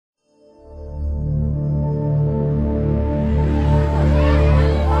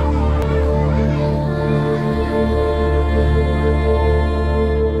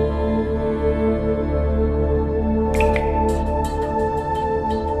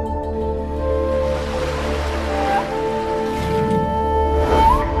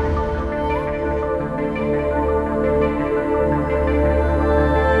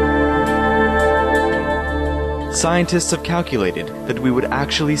Scientists have calculated that we would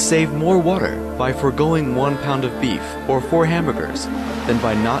actually save more water by foregoing 1 pound of beef or 4 hamburgers than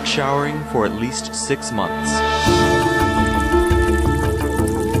by not showering for at least 6 months.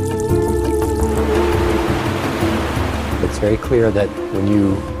 It's very clear that when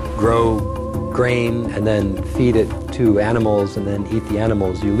you grow grain and then feed it to animals and then eat the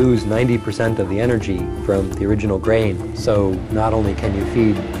animals, you lose 90% of the energy from the original grain. So not only can you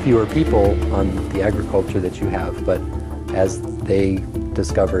feed fewer people on the agriculture that you have, but as they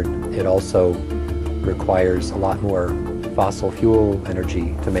discovered, it also requires a lot more fossil fuel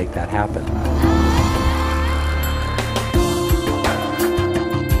energy to make that happen.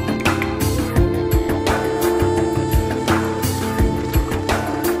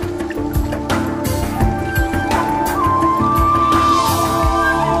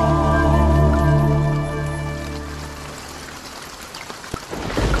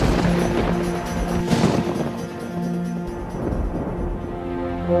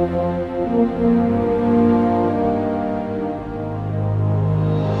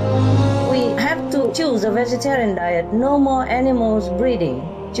 We have to choose a vegetarian diet, no more animals breeding,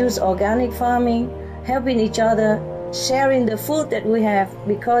 choose organic farming, helping each other, sharing the food that we have,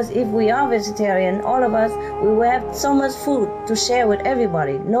 because if we are vegetarian, all of us, we will have so much food to share with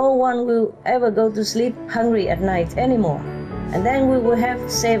everybody. No one will ever go to sleep hungry at night anymore. And then we will have to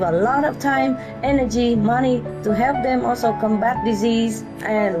save a lot of time, energy, money to help them also combat disease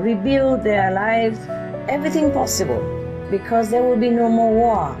and rebuild their lives, everything possible, because there will be no more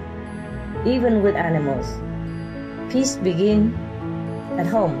war, even with animals. Peace begins at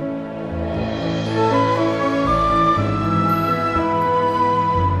home.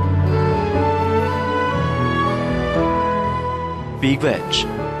 Be veg.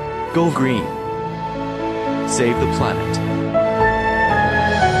 Go green. Save the planet.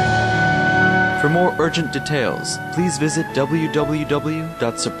 For more urgent details, please visit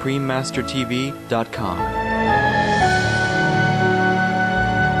www.suprememastertv.com.